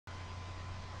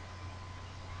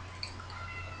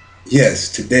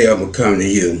Yes, today I'm going to come to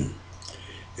you,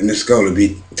 and it's going to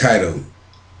be titled,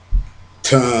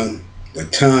 Tongue. The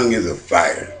tongue is a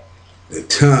fire. The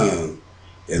tongue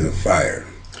is a fire.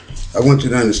 I want you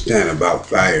to understand about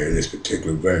fire in this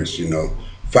particular verse.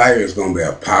 Fire is going to be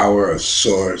a power, a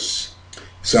source,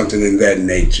 something in that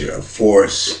nature, a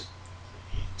force.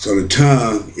 So the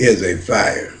tongue is a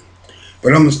fire.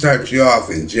 But I'm going to start you off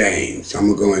in James. I'm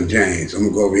going to go in James. I'm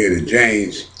going to go over here to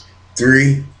James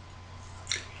 3,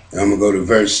 and I'm going to go to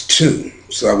verse 2.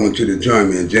 So I want you to join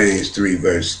me in James 3,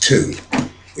 verse 2. And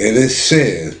it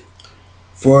says,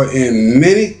 "For in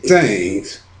many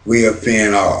things we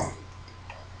offend all.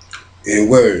 In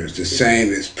words, the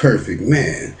same is perfect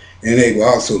man, and able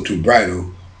also to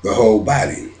bridle the whole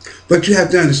body." But you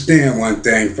have to understand one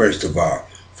thing first of all.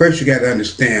 First, you got to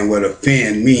understand what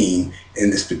offend mean in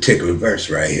this particular verse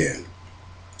right here.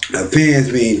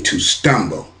 Offend means to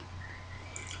stumble.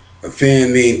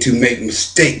 Offend means to make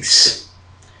mistakes.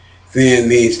 Offend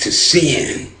means to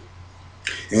sin.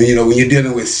 And when you're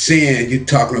dealing with sin, you're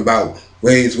talking about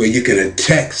ways where you can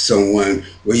attack someone,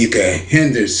 where you can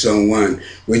hinder someone,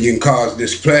 where you can cause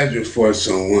displeasure for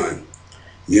someone.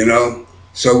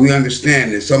 So we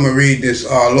understand this. So I'm going to read this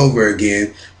all over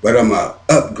again, but I'm going to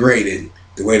upgrade it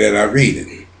the way that I read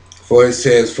it. For it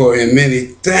says, "For in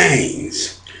many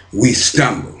things we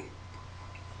stumble."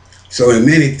 So in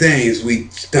many things we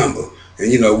stumble.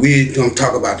 And we're going to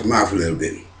talk about the mouth a little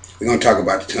bit. We're going to talk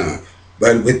about the tongue.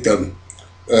 But with the,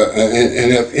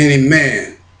 and if any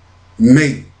man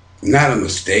make not a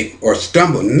mistake or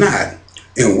stumble not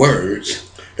in words,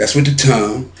 that's with the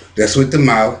tongue, that's with the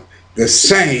mouth, the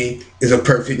same is a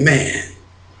perfect man.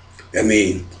 That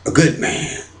means a good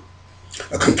man,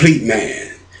 a complete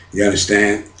man, you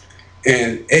understand?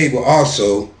 And able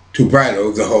also to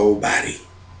bridle the whole body.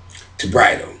 To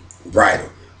bridle.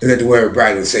 Look at the word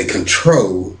bridle and say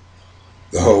control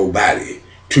the whole body.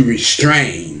 To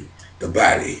restrain the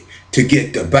body. To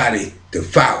get the body to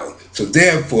follow. So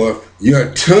therefore,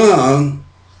 your tongue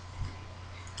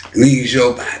leads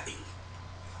your body.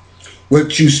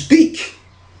 What you speak,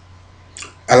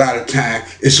 a lot of time,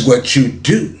 is what you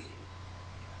do.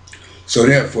 So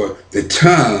therefore, the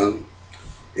tongue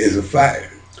is a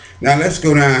fire. Now let's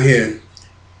go down here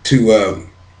to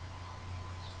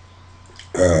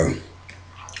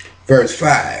verse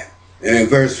 5. And in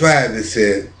verse 5 it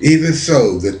says, "Even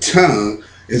so, the tongue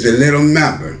is a little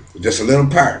member," just a little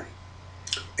part,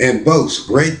 "and boasts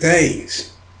great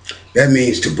things." That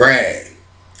means to brag.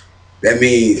 That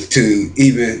means to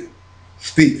even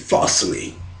speak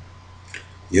falsely.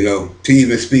 To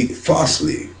even speak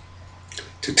falsely.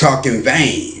 To talk in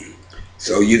vain.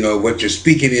 So, what you're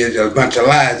speaking is a bunch of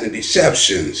lies and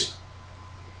deceptions.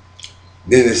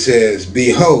 Then it says,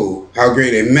 "Behold, how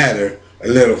great a matter a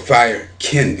little fire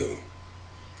kindle."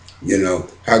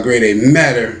 How great a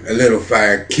matter a little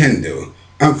fire kindle.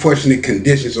 Unfortunate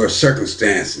conditions or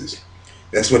circumstances.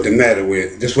 That's what the matter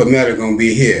with. That's what matter going to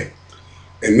be here.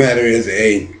 A matter is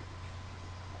an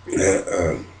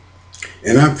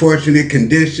unfortunate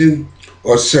condition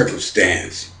or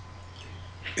circumstance.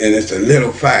 And it's a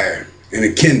little fire, and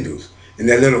it kindles. And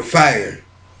that little fire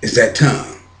is that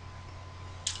tongue.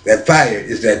 That fire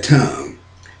is that tongue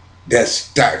that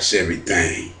starts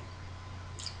everything.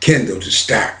 Kindle, to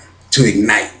start, to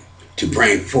ignite, to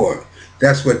bring forth.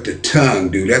 That's what the tongue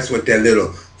do. That's what that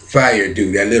little fire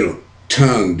do, that little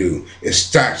tongue do. It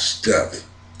starts stuff,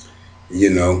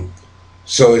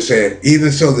 So it said,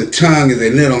 "Even so the tongue is a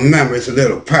little member," it's a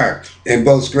little part, "and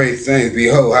boasts great things.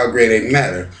 Behold, how great a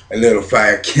matter a little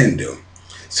fire kindle."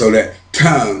 So that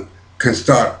tongue can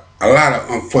start a lot of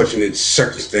unfortunate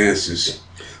circumstances,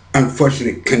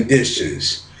 unfortunate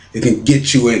conditions. It can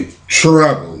get you in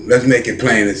trouble. Let's make it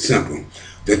plain and simple.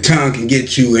 The tongue can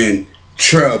get you in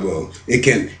trouble. It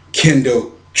can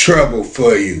kindle trouble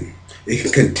for you. It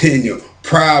can continue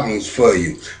problems for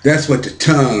you. That's what the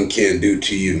tongue can do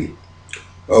to you.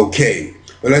 Okay,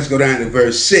 but let's go down to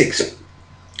verse 6.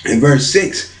 And verse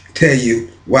 6 tell you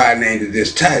why I named it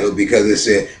this title, because it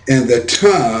said, "And the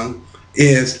tongue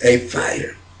is a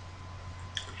fire."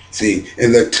 See,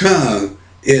 and the tongue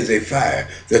is a fire.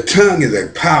 The tongue is a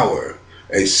power,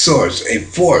 a source, a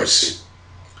force.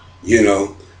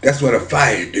 That's what a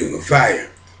fire do. A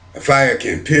fire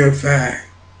can purify,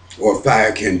 or a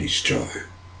fire can destroy.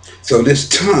 So this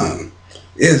tongue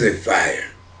is a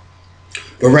fire.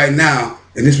 But right now,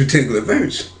 in this particular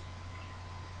verse,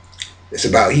 it's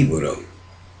about evil though.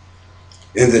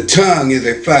 "And the tongue is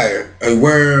a fire, a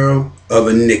world of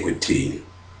iniquity,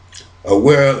 a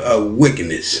world of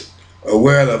wickedness, a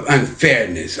world of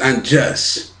unfairness,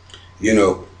 unjust."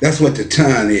 That's what the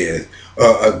tongue is.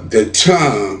 The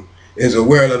tongue is a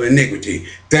world of iniquity,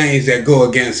 things that go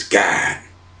against God,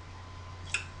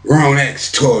 wrong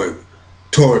acts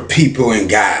toward people and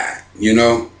God, you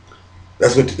know.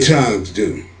 That's what the tongues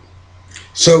do.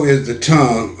 So is the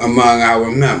tongue among our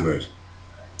members.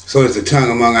 So is the tongue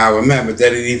among our members,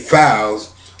 that it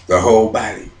defiles the whole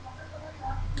body.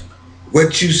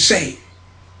 What you say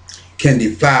can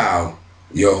defile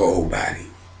your whole body.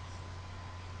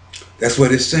 That's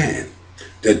what it's saying.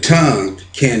 The tongue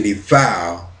can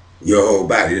defile your whole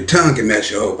body. The tongue can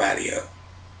mess your whole body up.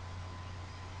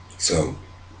 So,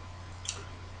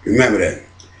 remember that.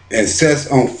 And sets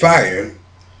on fire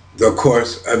the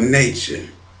course of nature.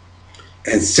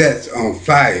 And sets on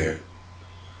fire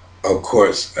a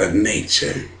course of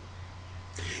nature.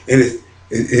 And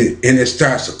it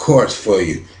starts a course for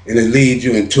you. And it leads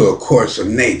you into a course of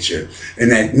nature.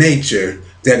 And that nature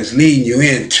that is leading you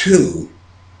into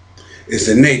is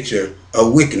the nature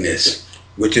of wickedness,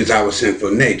 which is our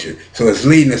sinful nature. So it's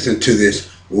leading us into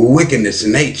this wickedness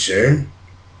nature.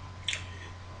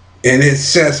 And it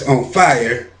sets on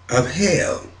fire of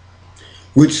hell,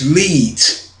 which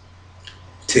leads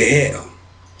to hell.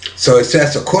 So it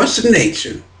sets a course of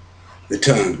nature, the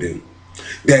tongue do,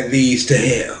 that leads to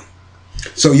hell.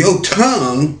 So your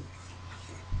tongue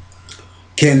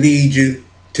can lead you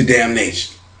to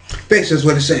damnation. Basically, that's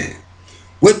what it's saying.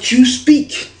 What you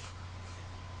speak,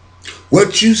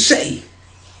 what you say,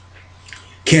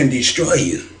 can destroy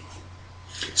you.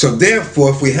 So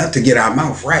therefore, if we have to get our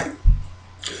mouth right,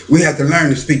 we have to learn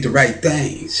to speak the right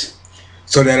things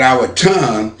so that our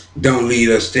tongue don't lead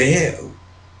us to hell.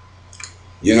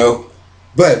 You know?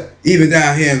 But even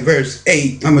down here in verse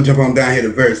 8, I'm going to jump on down here to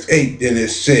verse 8, then it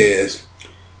says,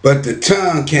 but the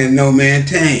tongue can no man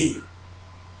tame.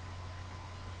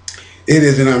 It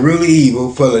is an unruly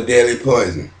evil full of deadly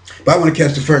poison. But I want to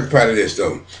catch the first part of this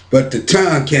though. But the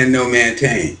tongue can no man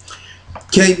tame.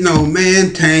 Can't no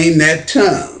man tame that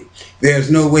tongue.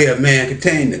 There's no way a man can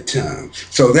tame the tongue.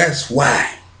 So that's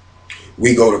why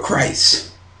we go to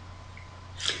Christ.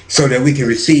 So that we can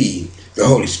receive the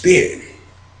Holy Spirit.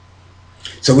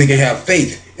 So we can have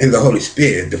faith in the Holy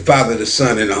Spirit, the Father, the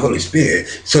Son, and the Holy Spirit,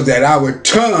 so that our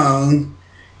tongue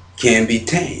can be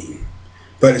tamed.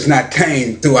 But it's not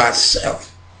tamed through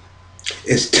ourselves.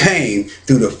 It's tamed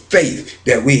through the faith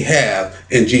that we have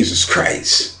in Jesus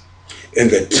Christ.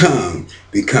 And the tongue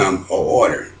become an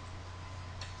order.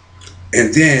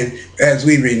 And then as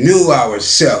we renew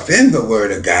ourselves in the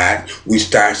Word of God, we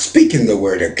start speaking the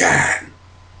Word of God.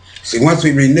 See, once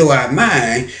we renew our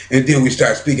mind, and then we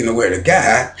start speaking the Word of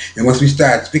God, and once we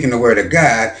start speaking the Word of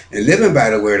God and living by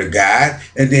the Word of God,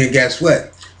 and then guess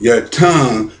what? Your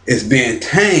tongue is being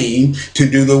tamed to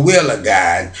do the will of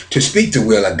God, to speak the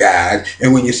will of God.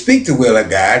 And when you speak the will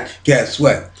of God, guess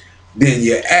what? Then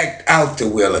you act out the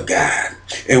will of God.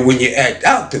 And when you act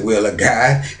out the will of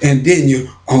God, and then you're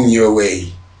on your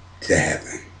way to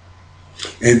heaven.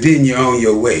 And then you're on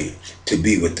your way to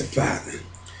be with the Father.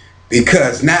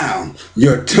 Because now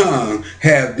your tongue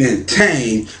have been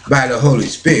tamed by the Holy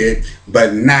Spirit,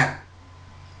 but not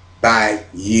by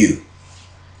you.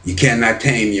 You cannot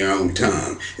tame your own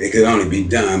tongue. It can only be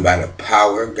done by the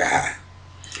power of God.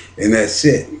 And that's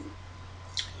it. And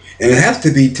it has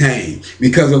to be tamed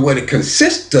because of what it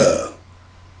consists of.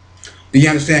 Do you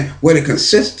understand what it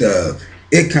consists of?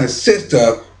 It consists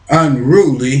of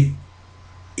unruly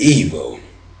evil.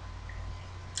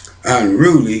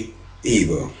 Unruly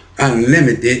evil.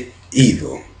 Unlimited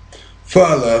evil. Full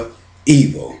of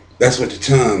evil. That's what the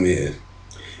tongue is.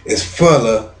 It's full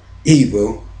of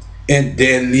evil and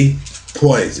deadly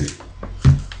poison.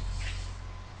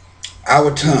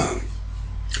 Our tongue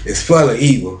is full of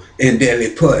evil and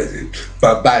deadly poison.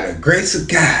 But by the grace of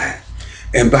God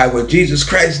and by what Jesus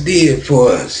Christ did for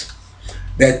us,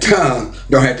 that tongue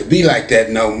don't have to be like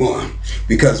that no more.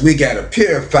 Because we got a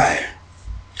purifier.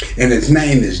 And his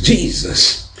name is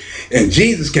Jesus. And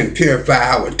Jesus can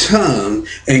purify our tongue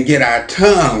and get our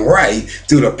tongue right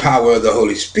through the power of the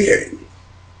Holy Spirit.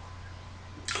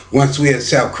 Once we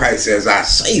accept Christ as our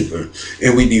Savior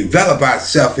and we develop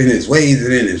ourselves in his ways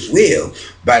and in his will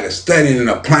by the studying and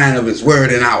applying of his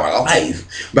word in our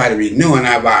life, by the renewing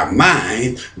of our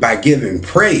mind, by giving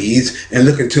praise and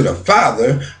looking to the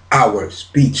Father, our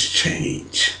speech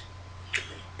change.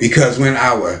 Because when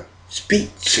our speech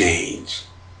change,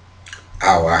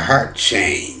 our heart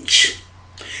change.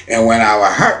 And when our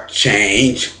heart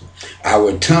change,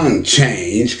 our tongue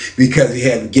change, because he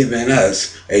has given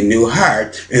us a new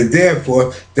heart. And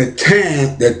therefore, the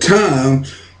tongue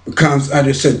becomes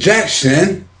under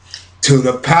subjection to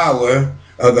the power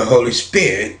of the Holy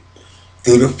Spirit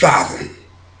through the Father.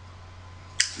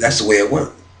 That's the way it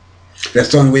works.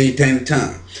 That's the only way you tame the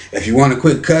tongue. If you want to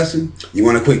quit cussing, you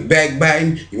want to quit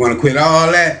backbiting, you want to quit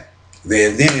all that,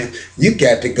 then you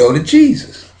got to go to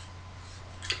Jesus.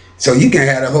 So you can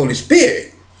have the Holy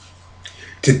Spirit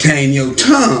to tame your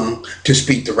tongue to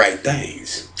speak the right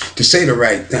things, to say the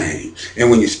right thing. And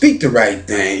when you speak the right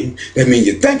thing, that means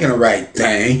you're thinking the right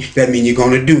thing. That means you're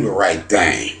going to do the right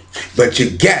thing. But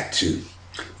you got to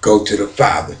go to the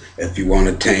Father if you want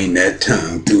to tame that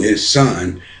tongue through his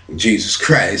Son, Jesus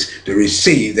Christ, to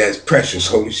receive that precious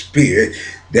Holy Spirit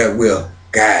that will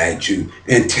guide you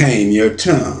and tame your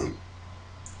tongue.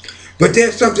 But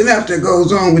there's something else that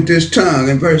goes on with this tongue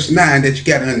in verse 9 that you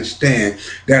got to understand,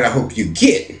 that I hope you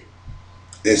get.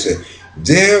 It says,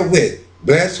 therewith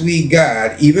bless we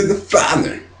God, even the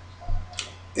Father,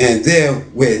 and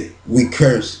therewith we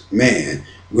curse man,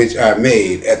 which are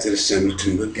made after the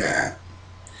similitude of God.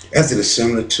 After the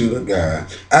similitude of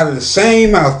God. Out of the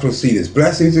same mouth proceedeth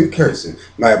blessings and cursing.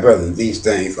 My brethren, these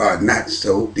things ought not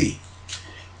so be.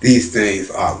 These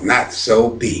things ought not so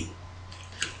be.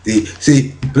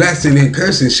 See, blessing and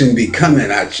cursing shouldn't be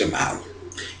coming out your mouth.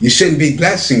 You shouldn't be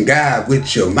blessing God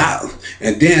with your mouth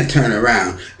and then turn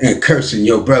around and cursing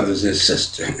your brothers and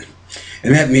sisters.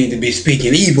 And that means to be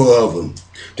speaking evil of them,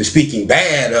 to speaking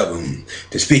bad of them,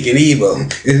 to speaking evil.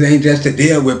 It ain't just to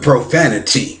deal with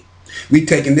profanity. We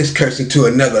taking this cursing to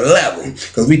another level,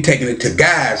 because we taking it to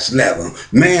God's level.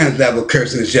 Man's level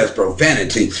cursing is just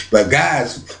profanity, but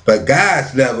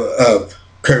God's level of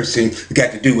cursing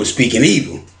got to do with speaking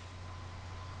evil,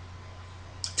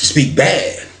 to speak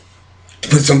bad, to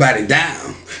put somebody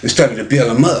down instead of to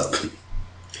build them up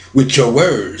with your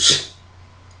words,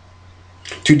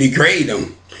 to degrade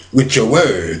them with your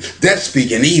words. That's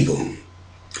speaking evil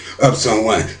of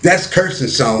someone. That's cursing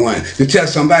someone. To tell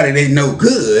somebody they no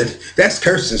good, that's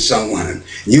cursing someone.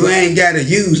 You ain't got to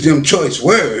use them choice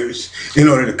words in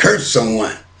order to curse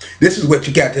someone. This is what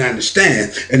you got to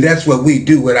understand, and that's what we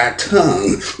do with our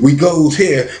tongue. We go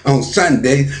here on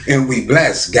Sunday and we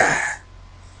bless God,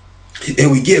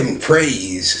 and we give him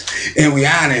praise, and we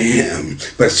honor him.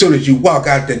 But as soon as you walk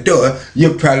out the door,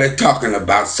 you're probably talking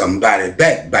about somebody,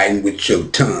 backbiting with your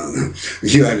tongue.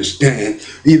 You understand?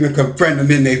 Even confront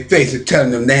them in their face and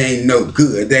telling them they ain't no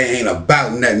good, they ain't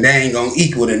about nothing, they ain't gonna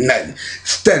equal to nothing.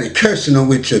 Study cursing them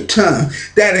with your tongue.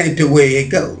 That ain't the way it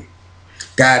go.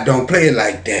 God don't play it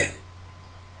like that.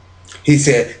 He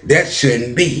said that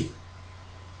shouldn't be.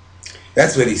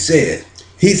 That's what he said.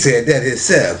 He said that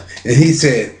himself. And he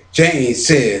said, James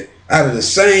said, out of the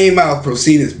same mouth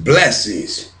proceedeth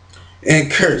blessings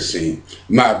and cursing.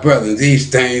 My brothers, these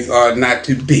things are not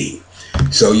to be.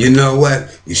 So you know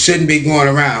what? You shouldn't be going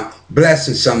around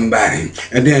blessing somebody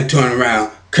and then turn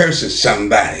around cursing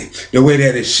somebody. The way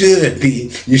that it should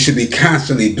be, you should be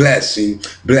constantly blessing,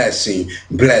 blessing,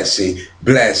 blessing,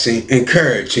 blessing,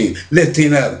 encouraging,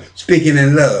 lifting up, speaking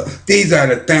in love. These are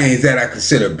the things that I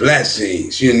consider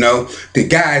blessings, you know, to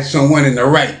guide someone in the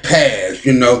right path,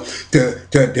 you know,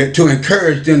 to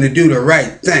encourage them to do the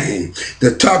right thing,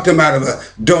 to talk them out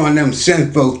of doing them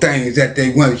sinful things that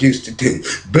they once used to do.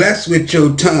 Bless with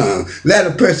your tongue. Let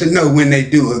a person know when they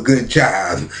do a good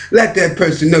job. Let that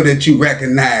person know that you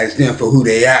recognize them for who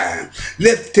they are.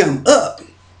 Lift them up.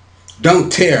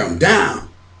 Don't tear them down.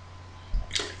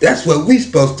 That's what we're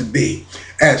supposed to be.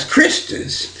 As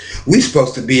Christians, we're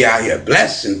supposed to be out here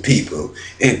blessing people,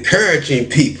 encouraging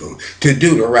people to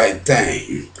do the right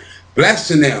thing.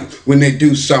 Blessing them when they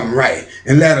do something right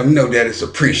and let them know that it's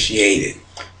appreciated.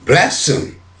 Bless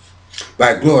them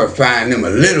by glorifying them a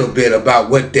little bit about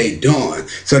what they're doing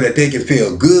so that they can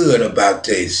feel good about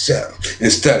themselves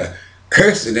instead of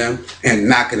cursing them and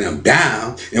knocking them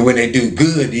down. And when they do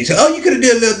good, you say, oh, you could have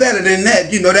did a little better than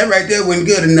that. You know, that right there wasn't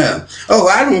good enough. Oh,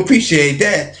 I don't appreciate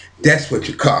that. That's what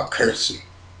you call cursing.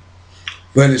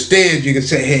 But instead, you can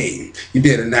say, hey, you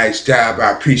did a nice job.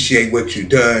 I appreciate what you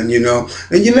done, you know,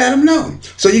 and you let them know.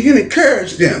 So you can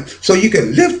encourage them, so you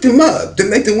can lift them up to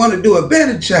make them want to do a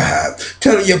better job.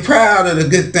 Tell them you're proud of the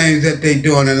good things that they're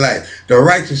doing in life, the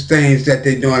righteous things that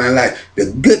they're doing in life,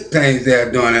 the good things they're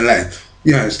doing in life.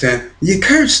 You understand? You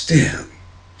curse them.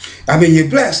 I mean, you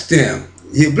bless them.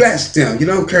 You bless them. You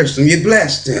don't curse them. You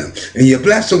bless them. And you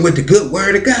bless them with the good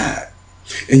word of God.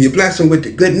 And you bless them with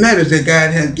the good manners that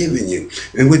God has given you.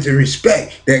 And with the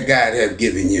respect that God has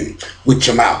given you. With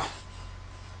your mouth.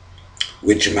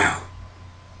 With your mouth.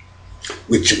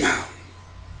 With your mouth.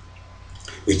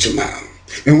 With your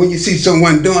mouth. And when you see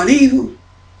someone doing evil,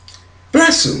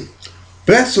 bless them.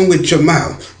 Bless them with your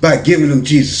mouth by giving them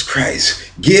Jesus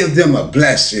Christ. Give them a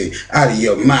blessing out of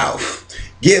your mouth.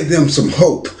 Give them some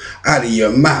hope out of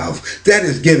your mouth. That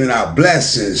is giving out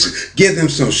blessings. Give them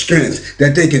some strength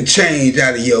that they can change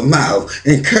out of your mouth.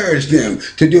 Encourage them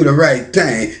to do the right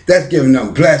thing. That's giving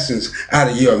them blessings out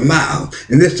of your mouth.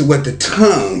 And this is what the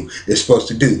tongue is supposed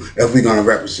to do if we're going to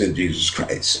represent Jesus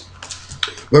Christ.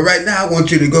 But right now, I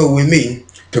want you to go with me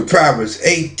to Proverbs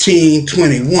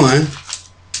 18:21.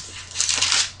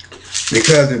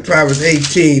 Because in Proverbs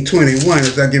 18:21,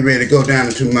 as I get ready to go down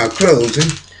into my closing,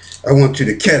 I want you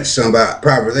to catch some about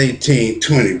Proverbs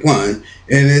 18:21.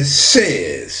 And it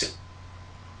says,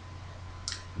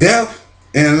 death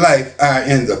and life are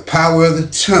in the power of the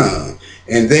tongue,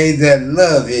 and they that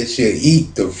love it shall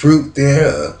eat the fruit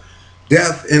thereof.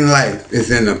 Death and life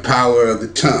is in the power of the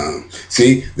tongue.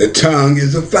 See, the tongue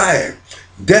is a fire.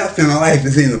 Death and life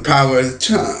is in the power of the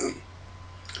tongue.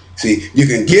 See, you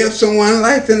can give someone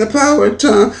life in the power of the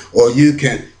tongue, or you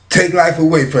can take life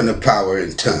away from the power of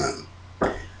the tongue.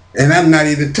 And I'm not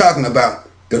even talking about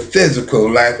the physical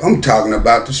life. I'm talking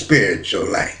about the spiritual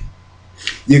life.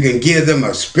 You can give them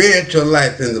a spiritual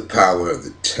life in the power of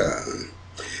the tongue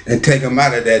and take them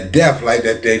out of that death life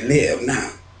that they live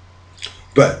now.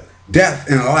 But death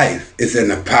and life is in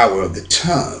the power of the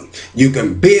tongue. You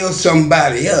can build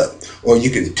somebody up or you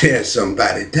can tear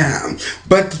somebody down.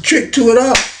 But the trick to it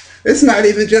all, it's not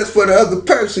even just for the other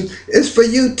person, it's for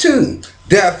you too.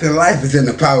 Death and life is in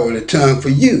the power of the tongue for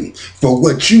you, for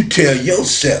what you tell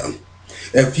yourself.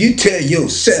 If you tell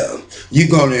yourself you're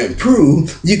going to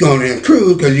improve, you're going to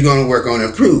improve because you're going to work on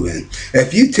improving.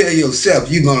 If you tell yourself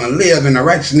you're going to live in the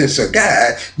righteousness of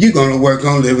God, you're going to work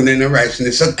on living in the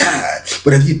righteousness of God.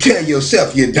 But if you tell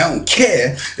yourself you don't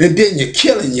care, and then you're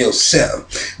killing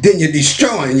yourself, then you're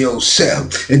destroying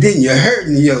yourself, and then you're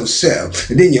hurting yourself,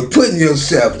 and then you're putting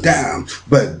yourself down.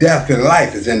 But death and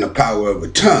life is in the power of a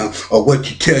tongue, or what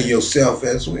you tell yourself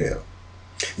as well.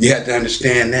 You have to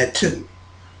understand that too.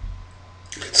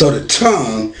 So the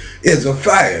tongue is a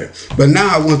fire. But now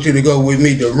I want you to go with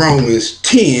me to Romans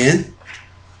 10.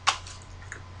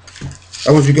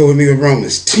 I want you to go with me to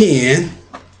Romans 10,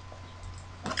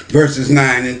 verses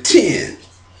 9 and 10.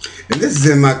 And this is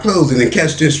in my closing, and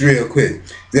catch this real quick.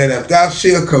 That if thou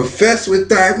shalt confess with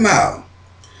thy mouth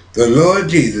the Lord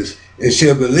Jesus, and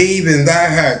shalt believe in thy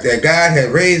heart that God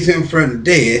hath raised him from the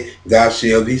dead, thou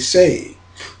shalt be saved.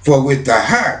 For with the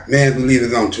heart man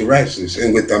believeth unto righteousness,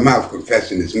 and with the mouth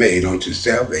confession is made unto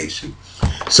salvation.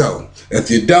 So,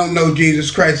 if you don't know Jesus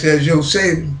Christ as your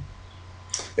Savior,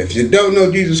 if you don't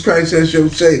know Jesus Christ as your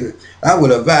Savior, I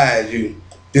would advise you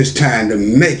this time to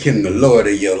make him the Lord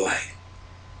of your life.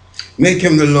 Make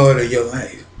him the Lord of your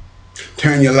life.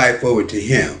 Turn your life over to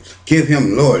him. Give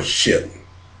him lordship.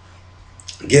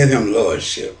 Give him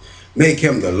lordship. Make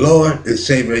him the Lord and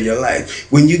Savior of your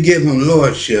life. When you give him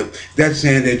lordship, that's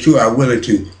saying that you are willing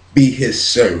to be his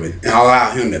servant and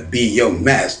allow him to be your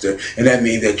master. And that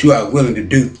means that you are willing to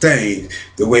do things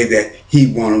the way that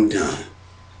he wants them done.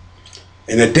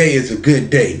 And today is a good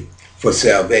day for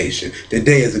salvation.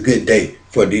 Today is a good day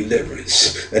for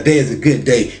deliverance. Today is a good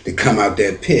day to come out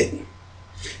that pit.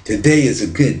 Today is a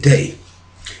good day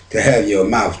to have your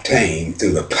mouth tamed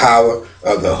through the power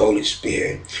of the Holy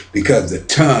Spirit, because the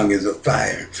tongue is a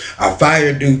fire. A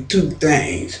fire do two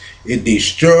things. It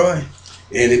destroys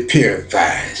and it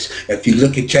purifies. If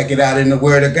you check it out in the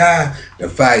Word of God, the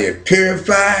fire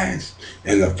purifies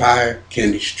and the fire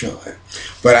can destroy.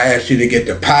 But I ask you to get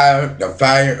the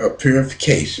fire of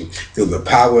purification through the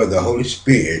power of the Holy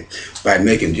Spirit by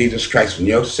making Jesus Christ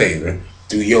your Savior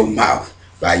through your mouth,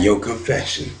 by your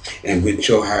confession, and with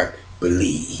your heart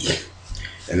believe.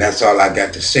 And that's all I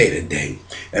got to say today.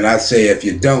 And I say, if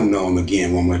you don't know him,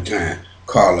 again one more time,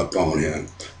 call upon him.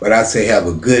 But I say, have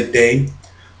a good day.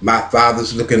 My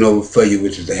Father's looking over for you,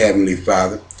 which is the Heavenly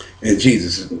Father. And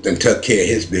Jesus done took care of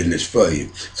his business for you.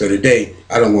 So today,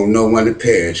 I don't want no one to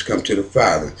perish. Come to the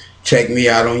Father. Check me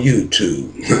out on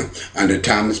YouTube under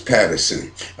Thomas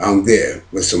Patterson. I'm there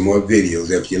with some more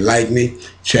videos. If you like me,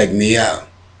 check me out.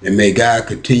 And may God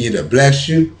continue to bless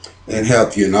you and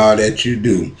help you in all that you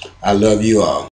do. I love you all.